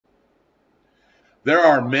There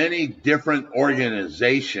are many different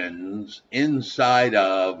organizations inside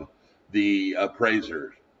of the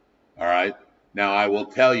appraisers. All right. Now, I will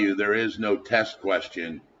tell you, there is no test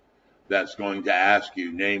question that's going to ask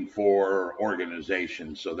you name 4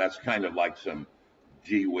 organizations. So that's kind of like some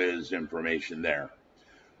gee whiz information there.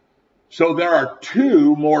 So there are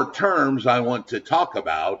 2 more terms I want to talk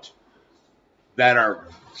about that are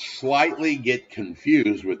slightly get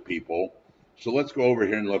confused with people. So let's go over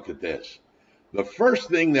here and look at this. The first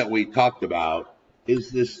thing that we talked about is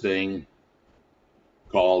this thing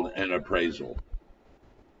called an appraisal.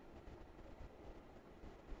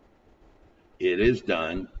 It is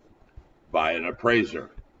done by an appraiser.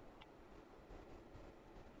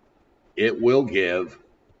 It will give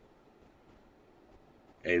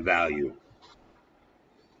a value.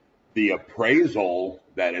 The appraisal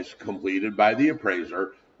that is completed by the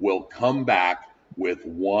appraiser will come back with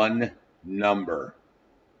one number.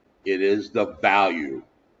 It is the value.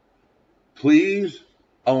 Please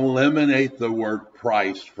eliminate the word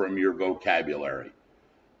price from your vocabulary,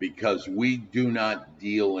 because we do not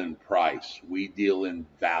deal in price. We deal in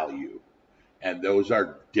value, and those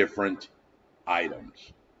are different items.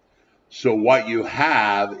 So what you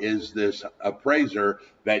have is this appraiser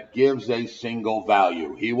that gives a single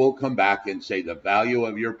value. He will come back and say the value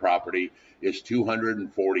of your property is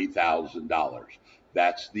 $240,000.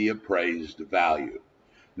 That's the appraised value.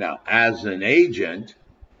 Now, as an agent,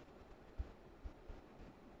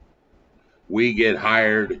 we get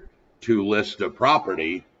hired to list a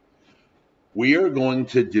property. We are going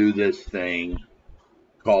to do this thing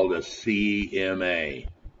called a CMA.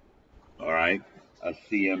 All right, a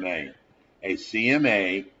CMA. A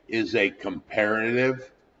CMA is a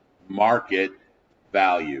comparative market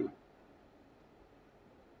value.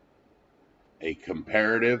 A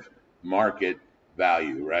comparative market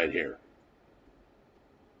value right here.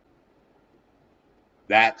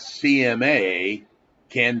 That CMA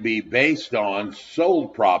can be based on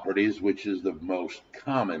sold properties, which is the most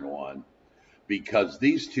common one, because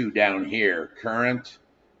these 2 down here, current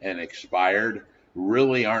and expired,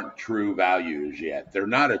 really aren't true values yet. They're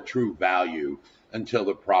not a true value until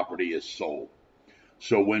the property is sold.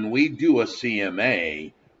 So when we do a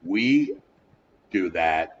CMA, we do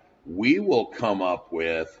that. We will come up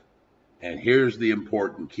with, and here's the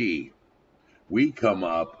important key, we come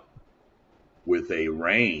up with a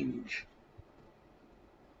range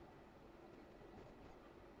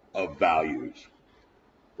of values,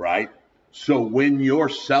 right? So when your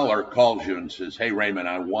seller calls you and says, hey, Raymond,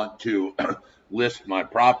 I want to list my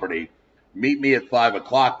property, meet me at 5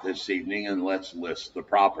 o'clock this evening and let's list the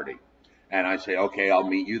property. And I say, okay, I'll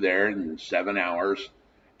meet you there in 7 hours.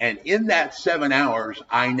 And in that 7 hours,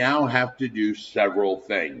 I now have to do several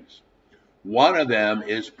things. One of them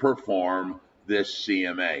is perform this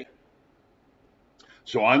CMA.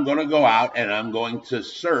 So I'm going to go out and I'm going to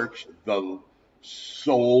search the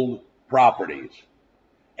sold properties.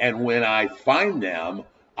 And when I find them,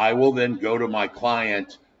 I will then go to my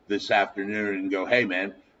client this afternoon and go, hey,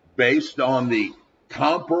 man, based on the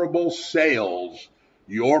comparable sales,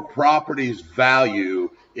 your property's value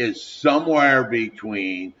is somewhere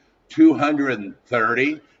between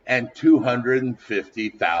 $230,000 and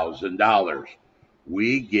 $250,000.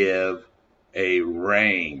 We give a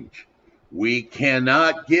range. We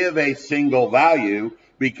cannot give a single value,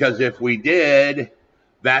 because if we did,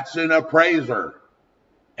 that's an appraiser,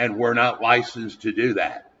 and we're not licensed to do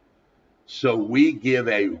that. So we give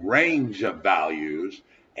a range of values.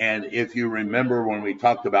 And if you remember when we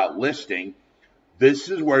talked about listing, this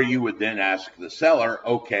is where you would then ask the seller,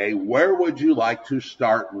 okay, where would you like to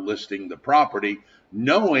start listing the property,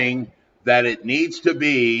 knowing that it needs to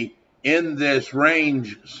be in this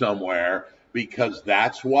range somewhere, because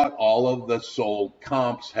that's what all of the sold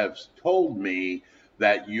comps have told me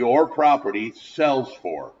that your property sells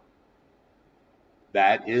for.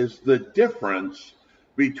 That is the difference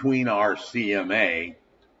between our CMA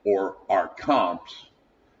or our comps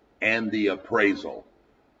and the appraisal.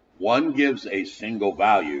 One gives a single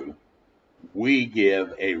value. We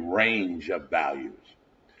give a range of values.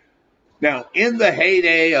 Now, in the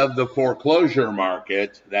heyday of the foreclosure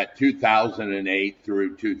market, that 2008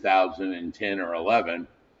 through 2010 or 11,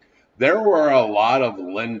 there were a lot of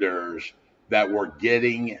lenders that were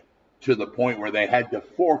getting to the point where they had to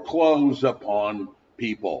foreclose upon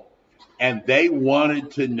people, and they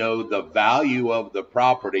wanted to know the value of the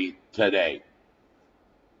property today.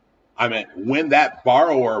 I mean, when that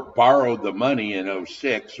borrower borrowed the money in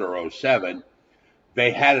 06 or 07,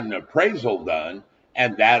 they had an appraisal done,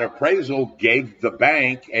 and that appraisal gave the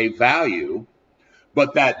bank a value,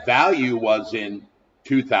 but that value was in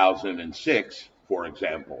 2006, for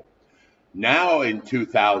example. Now in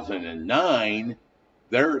 2009,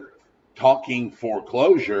 they're talking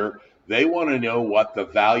foreclosure. They want to know what the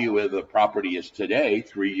value of the property is today,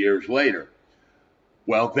 3 years later.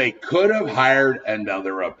 Well, they could have hired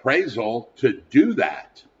another appraisal to do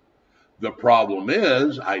that. The problem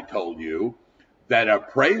is, I told you, that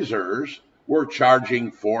appraisers were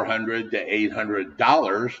charging $400 to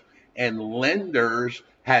 $800, and lenders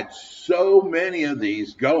had so many of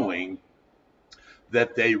these going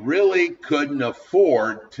that they really couldn't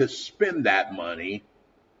afford to spend that money.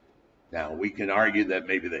 Now, we can argue that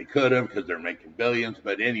maybe they could have because they're making billions,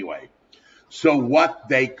 but anyway. So what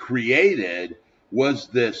they created was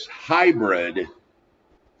this hybrid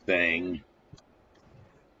thing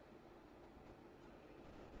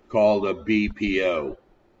called a BPO.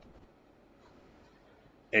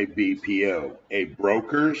 A BPO, a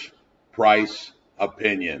broker's price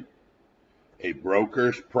opinion. A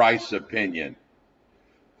broker's price opinion.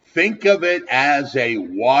 Think of it as a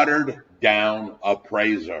watered down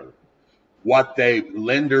appraiser. What the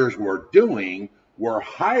lenders were doing were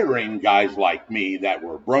hiring guys like me that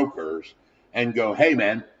were brokers and go, hey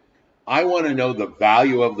man, I want to know the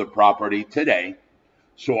value of the property today.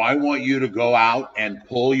 So I want you to go out and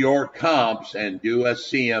pull your comps and do a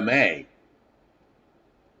CMA.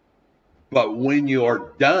 But when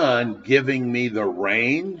you're done giving me the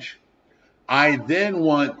range, I then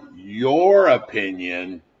want your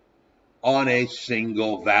opinion on a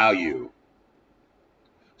single value.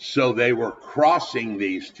 So they were crossing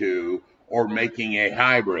these two or making a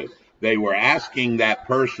hybrid. They were asking that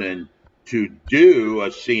person to do a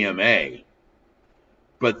CMA,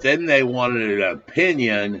 but then they wanted an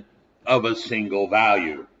opinion of a single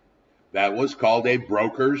value. That was called a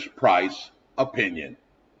broker's price opinion.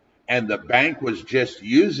 And the bank was just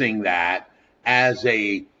using that as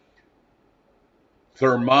a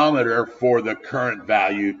thermometer for the current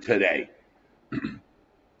value today.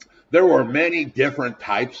 There were many different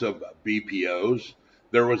types of BPOs.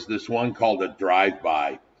 There was this one called a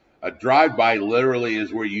drive-by. A drive-by literally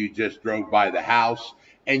is where you just drove by the house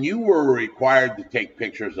and you were required to take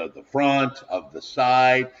pictures of the front, of the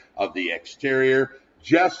side, of the exterior,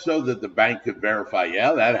 just so that the bank could verify,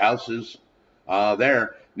 yeah, that house is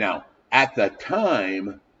there. Now, at the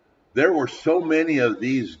time, there were so many of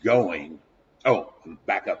these going. Oh,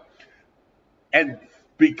 back up. And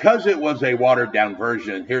because it was a watered down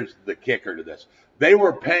version, here's the kicker to this. They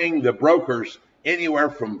were paying the brokers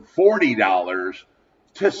anywhere from $40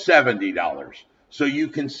 to $70. So you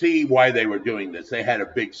can see why they were doing this. They had a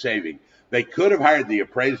big saving. They could have hired the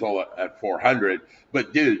appraisal at 400,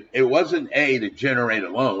 but dude, it wasn't to generate a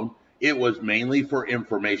loan. It was mainly for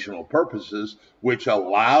informational purposes, which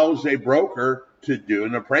allows a broker to do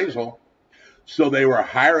an appraisal. So they were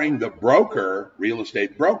hiring the broker, real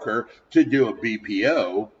estate broker, to do a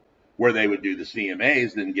BPO where they would do the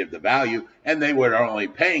CMAs, then give the value, and they were only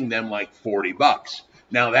paying them like $40.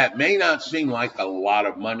 Now, that may not seem like a lot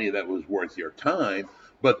of money that was worth your time,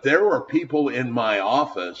 but there were people in my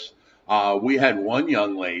office. We had one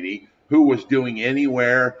young lady who was doing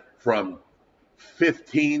anywhere from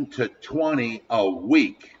 15 to 20 a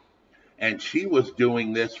week, and she was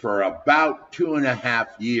doing this for about 2.5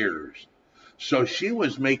 years. So she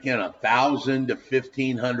was making $1,000 to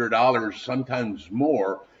 $1,500, sometimes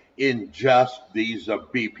more, in just these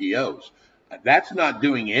BPOs. That's not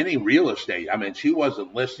doing any real estate. I mean, she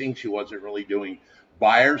wasn't listing. She wasn't really doing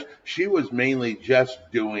buyers. She was mainly just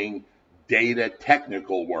doing data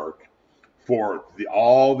technical work for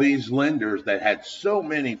all these lenders that had so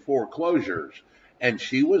many foreclosures. And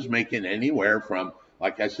she was making anywhere from,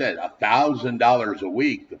 like I said, $1,000 a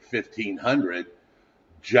week to $1,500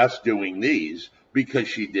 just doing these because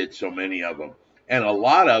she did so many of them. And a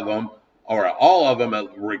lot of them, or all of them,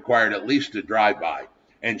 required at least a drive-by.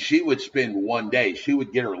 And she would spend one day, she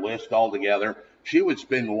would get her list all together. She would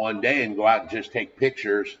spend one day and go out and just take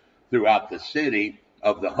pictures throughout the city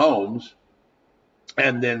of the homes,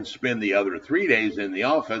 and then spend the other 3 days in the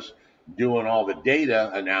office doing all the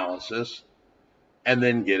data analysis, and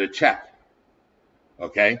then get a check.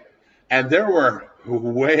 Okay? And there were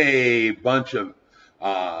way bunch of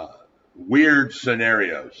weird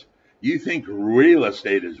scenarios. You think real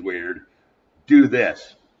estate is weird? Do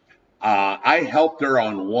this. I helped her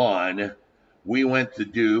on one. We went to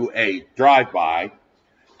do a drive-by,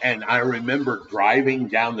 and I remember driving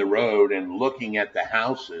down the road and looking at the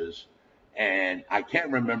houses, and I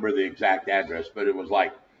can't remember the exact address, but it was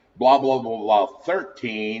like blah, blah, blah, blah,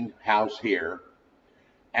 13 house here.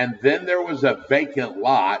 And then there was a vacant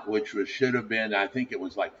lot, which should have been, I think it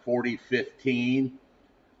was like 4015,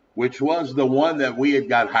 which was the one that we had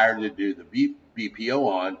got hired to do the BPO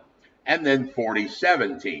on, and then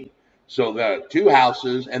 4017. So the two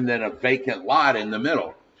houses and then a vacant lot in the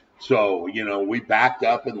middle. So, we backed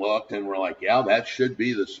up and looked and we're like, yeah, that should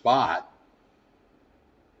be the spot.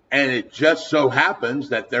 And it just so happens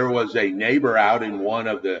that there was a neighbor out in one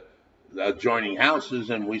of the adjoining houses,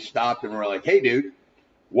 and we stopped and we're like, hey, dude,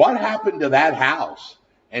 what happened to that house?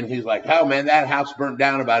 And he's like, oh, man, that house burnt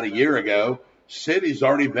down about a year ago. City's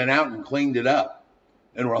already been out and cleaned it up.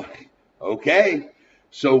 And we're like, okay.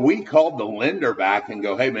 So we called the lender back and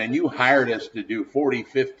go, hey, man, you hired us to do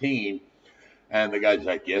 4015. And the guy's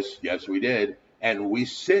like, yes, we did. And we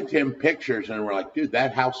sent him pictures, and we're like, dude,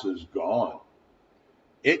 that house is gone.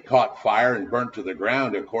 It caught fire and burnt to the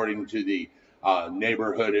ground, according to the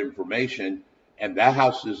neighborhood information, and that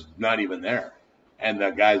house is not even there. And the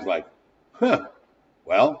guy's like,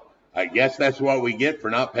 well, I guess that's what we get for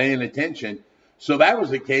not paying attention. So that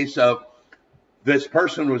was a case of this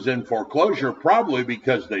person was in foreclosure probably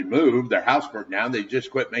because they moved, their house burnt down, they just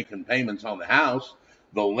quit making payments on the house.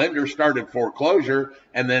 The lender started foreclosure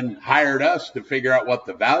and then hired us to figure out what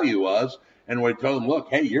the value was. And we told them, look,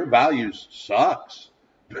 hey, your value sucks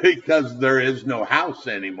because there is no house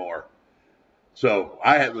anymore. So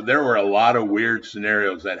there were a lot of weird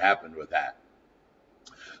scenarios that happened with that.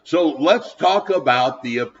 So let's talk about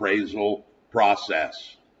the appraisal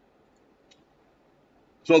process.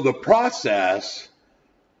 So the process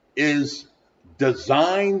is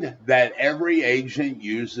designed that every agent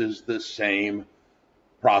uses the same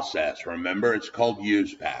process. Remember, it's called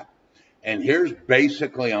USPAP. And here's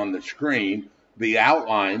basically on the screen the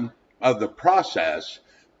outline of the process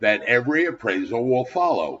that every appraisal will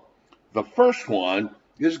follow. The first one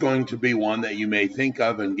is going to be one that you may think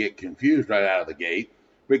of and get confused right out of the gate,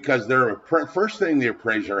 because the first thing the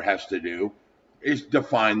appraiser has to do is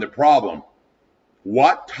define the problem.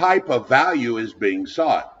 What type of value is being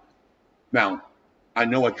sought? Now, I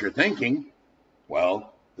know what you're thinking.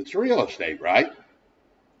 Well, it's real estate, right?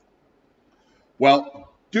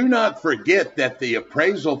 Well, do not forget that the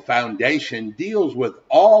appraisal foundation deals with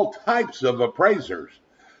all types of appraisers.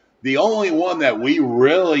 The only one that we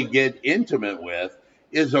really get intimate with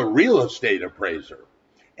is a real estate appraiser.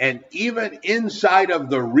 And even inside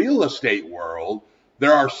of the real estate world,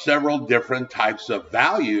 there are several different types of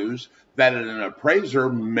values that an appraiser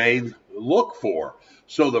may look for.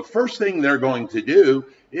 So the first thing they're going to do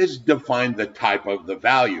is define the type of the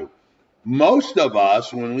value. Most of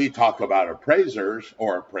us, when we talk about appraisers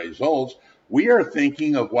or appraisals, we are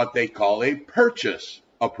thinking of what they call a purchase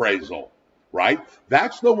appraisal, right?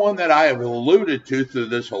 That's the one that I have alluded to through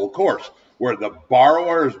this whole course, where the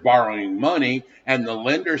borrower is borrowing money and the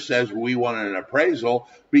lender says we want an appraisal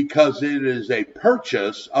because it is a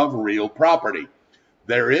purchase of real property.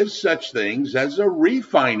 There is such things as a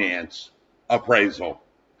refinance appraisal.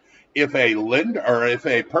 If a lender or if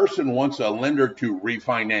a person wants a lender to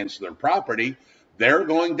refinance their property, they're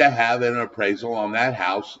going to have an appraisal on that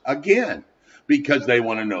house again because they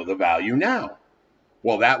want to know the value now.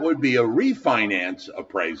 Well, that would be a refinance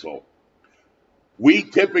appraisal. We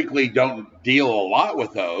typically don't deal a lot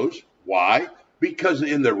with those. Why? Because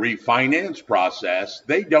in the refinance process,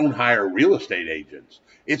 they don't hire real estate agents.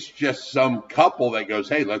 It's just some couple that goes,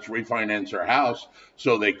 hey, let's refinance our house.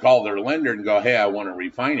 So they call their lender and go, hey, I want to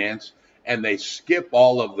refinance. And they skip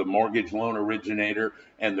all of the mortgage loan originator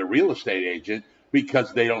and the real estate agent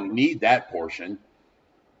because they don't need that portion.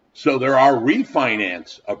 So there are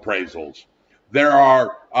refinance appraisals. There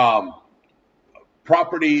are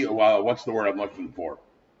what's the word I'm looking for?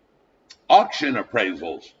 Auction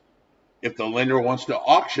appraisals. If the lender wants to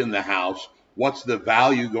auction the house, what's the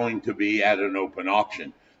value going to be at an open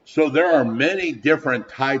auction? So there are many different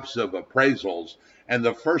types of appraisals, and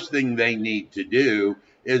the first thing they need to do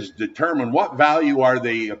is determine what value are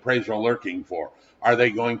the appraiser looking for. Are they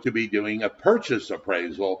going to be doing a purchase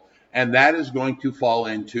appraisal? And that is going to fall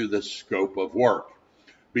into the scope of work,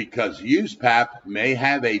 because USPAP may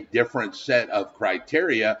have a different set of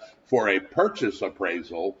criteria for a purchase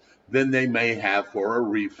appraisal than they may have for a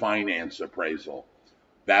refinance appraisal.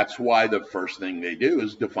 That's why the first thing they do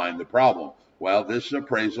is define the problem. Well, this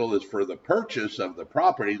appraisal is for the purchase of the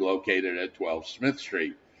property located at 12 Smith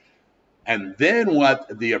Street. And then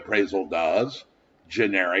what the appraisal does,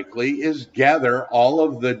 generically, is gather all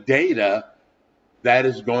of the data that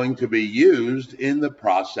is going to be used in the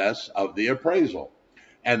process of the appraisal.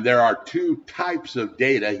 And there are two types of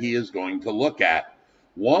data he is going to look at.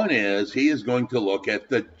 One is he is going to look at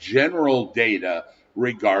the general data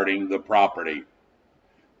regarding the property.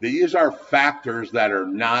 These are factors that are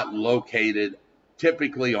not located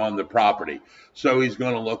typically on the property. So he's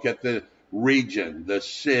going to look at the region, the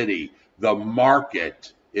city, the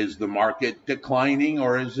market. Is the market declining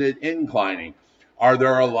or is it inclining? Are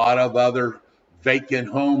there a lot of other vacant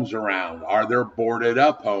homes around? Are there boarded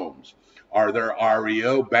up homes? Are there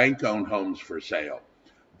REO bank owned homes for sale?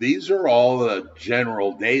 These are all the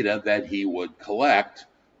general data that he would collect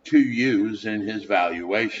to use in his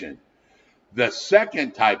valuation. The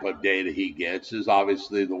second type of data he gets is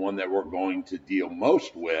obviously the one that we're going to deal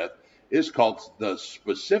most with, is called the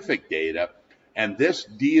specific data. And this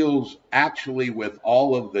deals actually with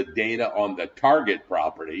all of the data on the target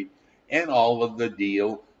property and all of the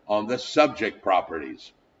deal on the subject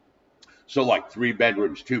properties. So like 3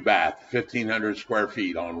 bedrooms, 2 bath, 1,500 square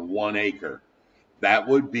feet on 1 acre. That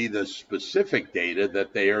would be the specific data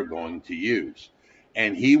that they are going to use.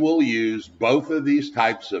 And he will use both of these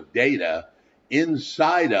types of data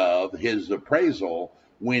inside of his appraisal.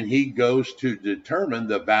 When he goes to determine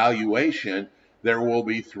the valuation, there will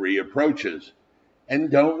be 3 approaches.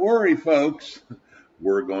 And don't worry, folks,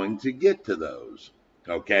 we're going to get to those.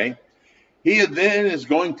 Okay? He then is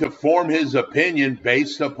going to form his opinion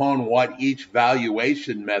based upon what each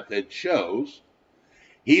valuation method shows.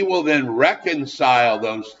 He will then reconcile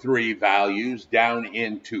those 3 values down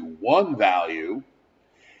into one value,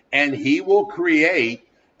 and he will create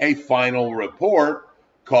a final report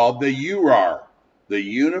called the URAR, the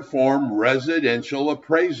Uniform Residential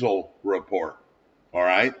Appraisal Report. All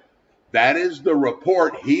right? That is the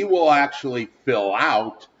report he will actually fill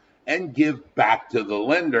out and give back to the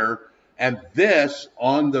lender. And this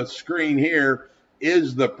on the screen here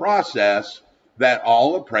is the process that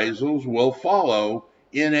all appraisals will follow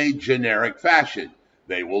in a generic fashion.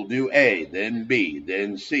 They will do A, then B,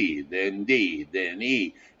 then C, then D, then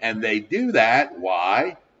E. And they do that.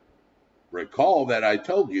 Why? Recall that I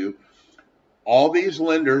told you all these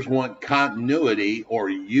lenders want continuity or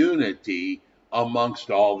unity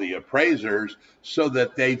amongst all the appraisers so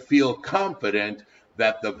that they feel confident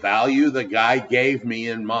that the value the guy gave me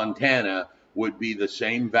in Montana would be the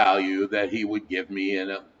same value that he would give me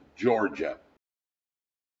in Georgia